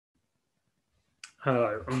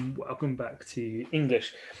Hello and welcome back to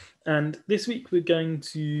English. And this week we're going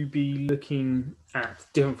to be looking at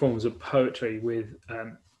different forms of poetry with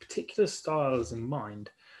particular styles in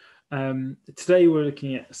mind. Today we're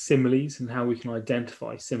looking at similes and how we can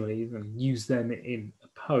identify similes and use them in a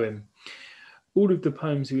poem. All of the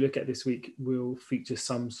poems we look at this week will feature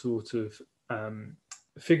some sort of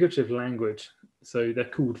figurative language. So they're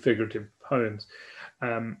called figurative poems.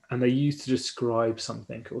 And they're used to describe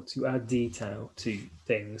something or to add detail to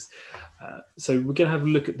things. So we're going to have a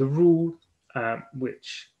look at the rule,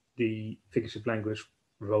 which the figurative language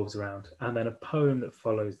revolves around, and then a poem that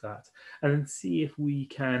follows that, and then see if we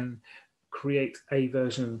can create a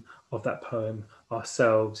version of that poem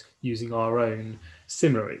ourselves using our own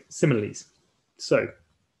similes. So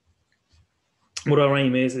what our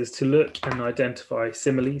aim is to look and identify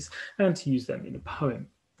similes and to use them in a poem.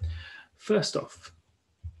 First off,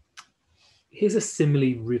 here's a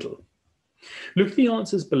simile riddle. Look at the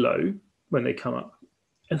answers below when they come up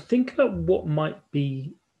and think about what might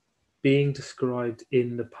be being described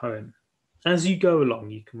in the poem. As you go along,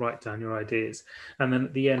 you can write down your ideas, and then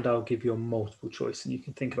at the end, I'll give you a multiple choice and you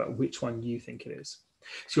can think about which one you think it is.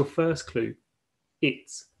 So, your first clue,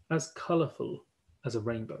 it's as colourful as a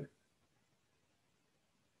rainbow.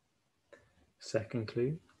 Second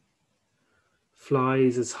clue,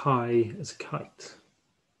 flies as high as a kite.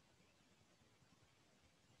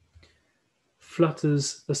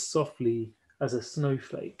 Flutters as softly as a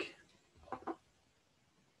snowflake.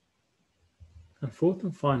 And fourth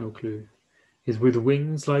and final clue is with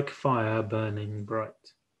wings like fire burning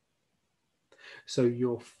bright. So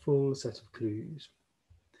your full set of clues.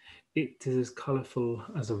 It is as colourful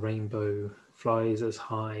as a rainbow, flies as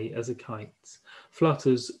high as a kite,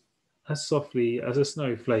 flutters as softly as a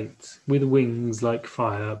snowflake, with wings like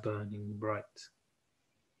fire burning bright.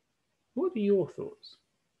 What are your thoughts?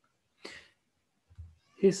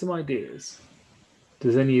 Here's some ideas.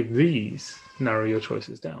 Does any of these narrow your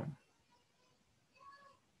choices down?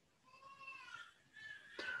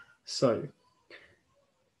 So,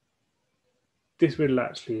 this riddle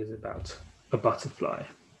actually is about a butterfly.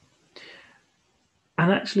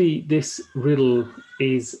 And actually, this riddle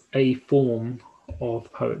is a form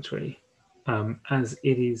of poetry, as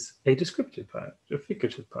it is a descriptive poem, a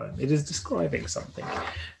figurative poem. It is describing something,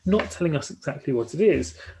 not telling us exactly what it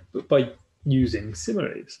is, but by using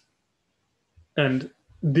similes. And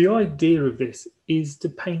the idea of this is to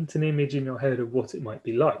paint an image in your head of what it might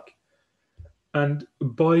be like. And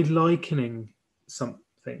by likening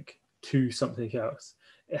something to something else,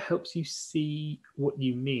 it helps you see what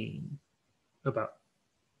you mean about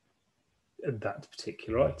that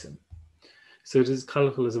particular item. So it is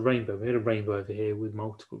colourful as a rainbow. We had a rainbow over here with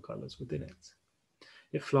multiple colours within it.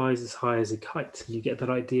 It flies as high as a kite. You get that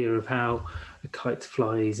idea of how a kite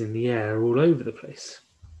flies in the air all over the place.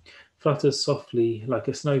 Flutters softly like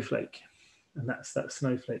a snowflake. And that's that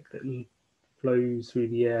snowflake that flows through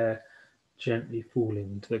the air, gently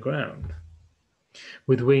falling to the ground.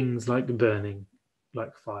 With wings like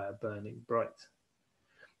fire burning bright.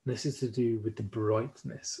 This is to do with the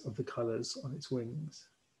brightness of the colours on its wings.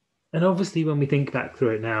 And obviously, when we think back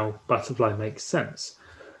through it now, butterfly makes sense.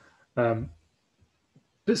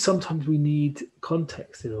 But sometimes we need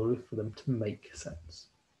context in order for them to make sense.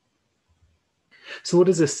 So, what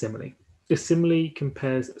is a simile? A simile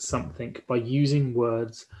compares something by using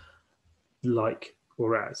words like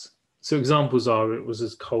or as. So, examples are it was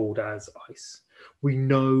as cold as ice. We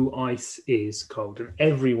know ice is cold, and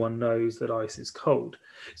everyone knows that ice is cold.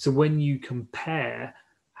 So, when you compare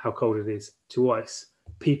how cold it is to ice,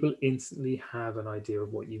 people instantly have an idea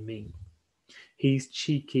of what you mean. He's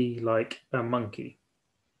cheeky like a monkey,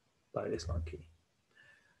 like this monkey.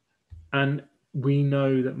 And we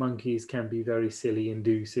know that monkeys can be very silly and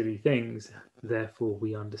do silly things. Therefore,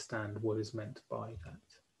 we understand what is meant by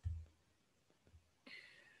that.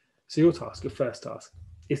 So your task, your first task,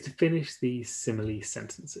 is to finish these simile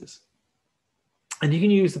sentences. And you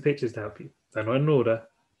can use the pictures to help you. They're not in order,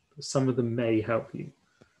 but some of them may help you.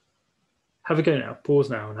 Have a go now. Pause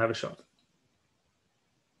now and have a shot.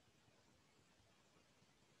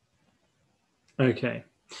 Okay.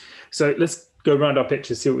 So let's go around our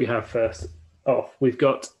pictures, see what we have first off. We've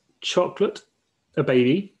got chocolate, a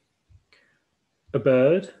baby, a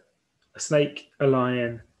bird, a snake, a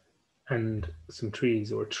lion, and some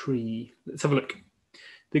trees or a tree. Let's have a look.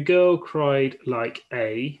 The girl cried like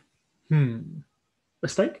a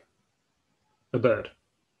snake? A bird?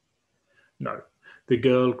 No. The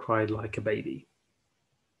girl cried like a baby.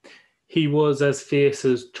 He was as fierce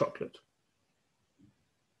as chocolate.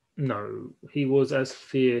 No, he was as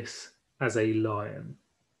fierce as a lion.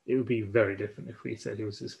 It would be very different if we said he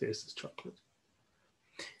was as fierce as chocolate.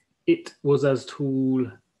 It was as tall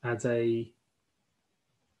as a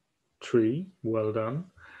tree. Well done.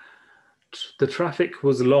 The traffic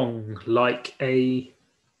was long, like a.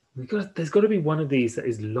 There's got to be one of these that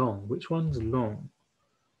is long. Which one's long?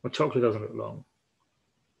 Well, chocolate doesn't look long.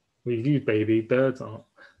 We've used baby. Birds aren't.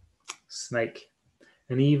 Snake.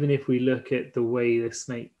 And even if we look at the way the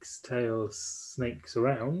snake's tail snakes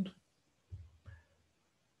around,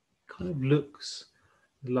 it kind of looks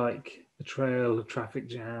like a trail, a traffic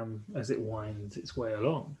jam as it winds its way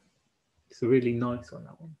along. It's a really nice one,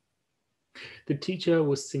 that one. The teacher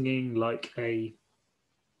was singing like a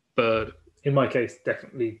bird. In my case,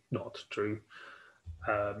 definitely not true.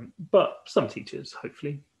 But some teachers,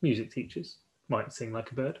 hopefully, music teachers, might sing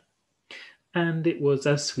like a bird. And it was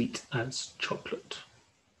as sweet as chocolate.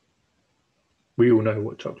 We all know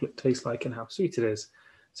what chocolate tastes like and how sweet it is.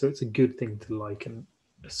 So it's a good thing to liken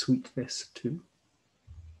a sweetness to.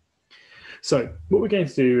 So what we're going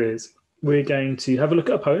to do is we're going to have a look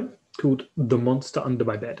at a poem called The Monster Under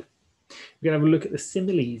My Bed. We're going to have a look at the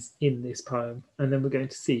similes in this poem, and then we're going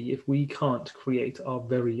to see if we can't create our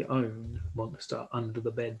very own monster under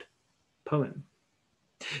the bed poem.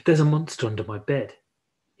 There's a monster under my bed.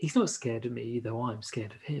 He's not scared of me, though I'm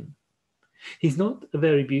scared of him. He's not a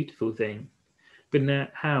very beautiful thing, but now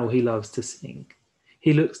how he loves to sing.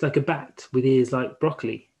 He looks like a bat with ears like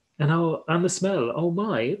broccoli. And the smell, oh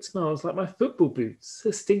my, it smells like my football boots,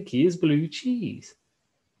 as stinky as blue cheese.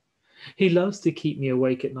 He loves to keep me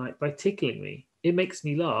awake at night by tickling me. It makes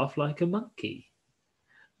me laugh like a monkey.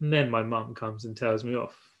 And then my mum comes and tells me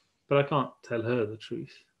off, but I can't tell her the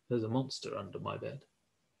truth. There's a monster under my bed.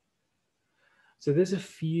 So there's a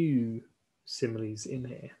few similes in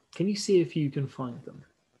here. Can you see if you can find them?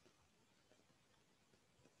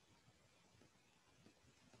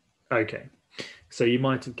 Okay, so you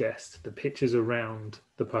might have guessed the pictures around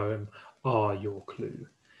the poem are your clue.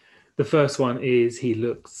 The first one is he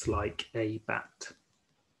looks like a bat.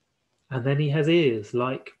 And then he has ears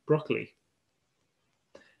like broccoli.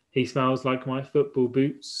 He smells like my football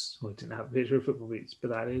boots. Well, I didn't have a picture of football boots, but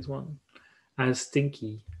that is one. As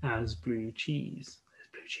stinky as blue cheese. There's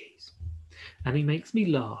blue cheese. And he makes me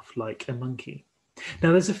laugh like a monkey.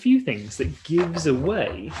 Now, there's a few things that gives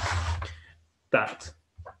away that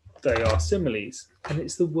they are similes, and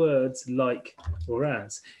it's the words like or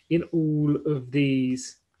as. In all of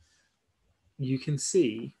these, you can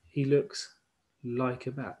see he looks like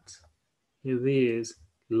a bat. His ears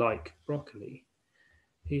like broccoli.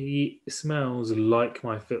 He smells like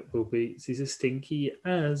my football boots. He's as stinky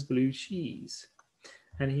as blue cheese.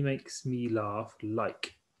 And he makes me laugh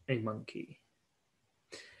like a monkey.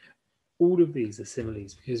 All of these are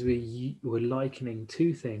similes because we're likening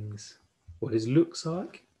two things. What his looks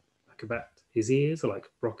like a bat. His ears are like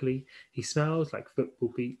broccoli. He smells like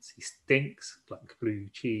football beats. He stinks like blue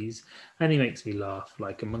cheese. And he makes me laugh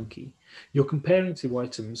like a monkey. You're comparing two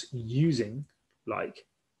items using like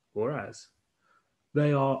or as.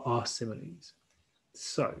 They are our similes.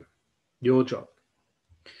 So, your job.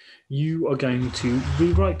 You are going to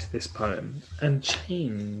rewrite this poem and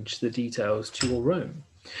change the details to your own.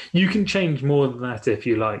 You can change more than that if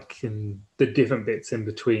you like in the different bits in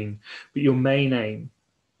between, but your main aim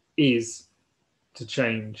is to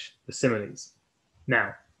change the similes.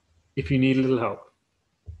 Now, if you need a little help,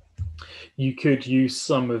 you could use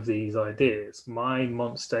some of these ideas. My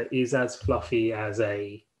monster is as fluffy as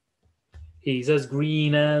a. He's as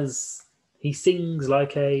green as. He sings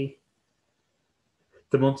like a.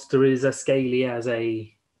 The monster is as scaly as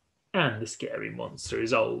a. And the scary monster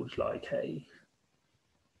is old like a.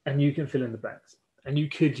 And you can fill in the blanks. And you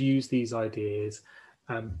could use these ideas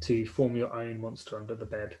to form your own monster under the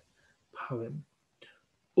bed poem.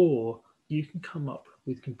 Or you can come up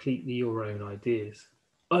with completely your own ideas.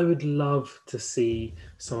 I would love to see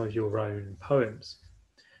some of your own poems.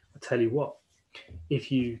 I tell you what,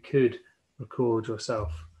 if you could record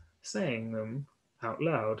yourself saying them out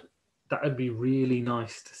loud, that would be really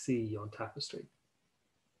nice to see on Tapestry.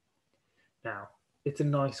 Now, it's a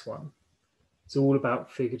nice one. It's all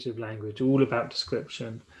about figurative language, all about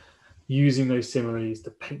description, using those similes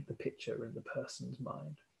to paint the picture in the person's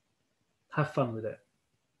mind. Have fun with it.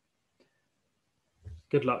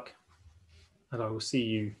 Good luck, and I will see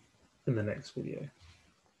you in the next video.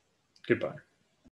 Goodbye.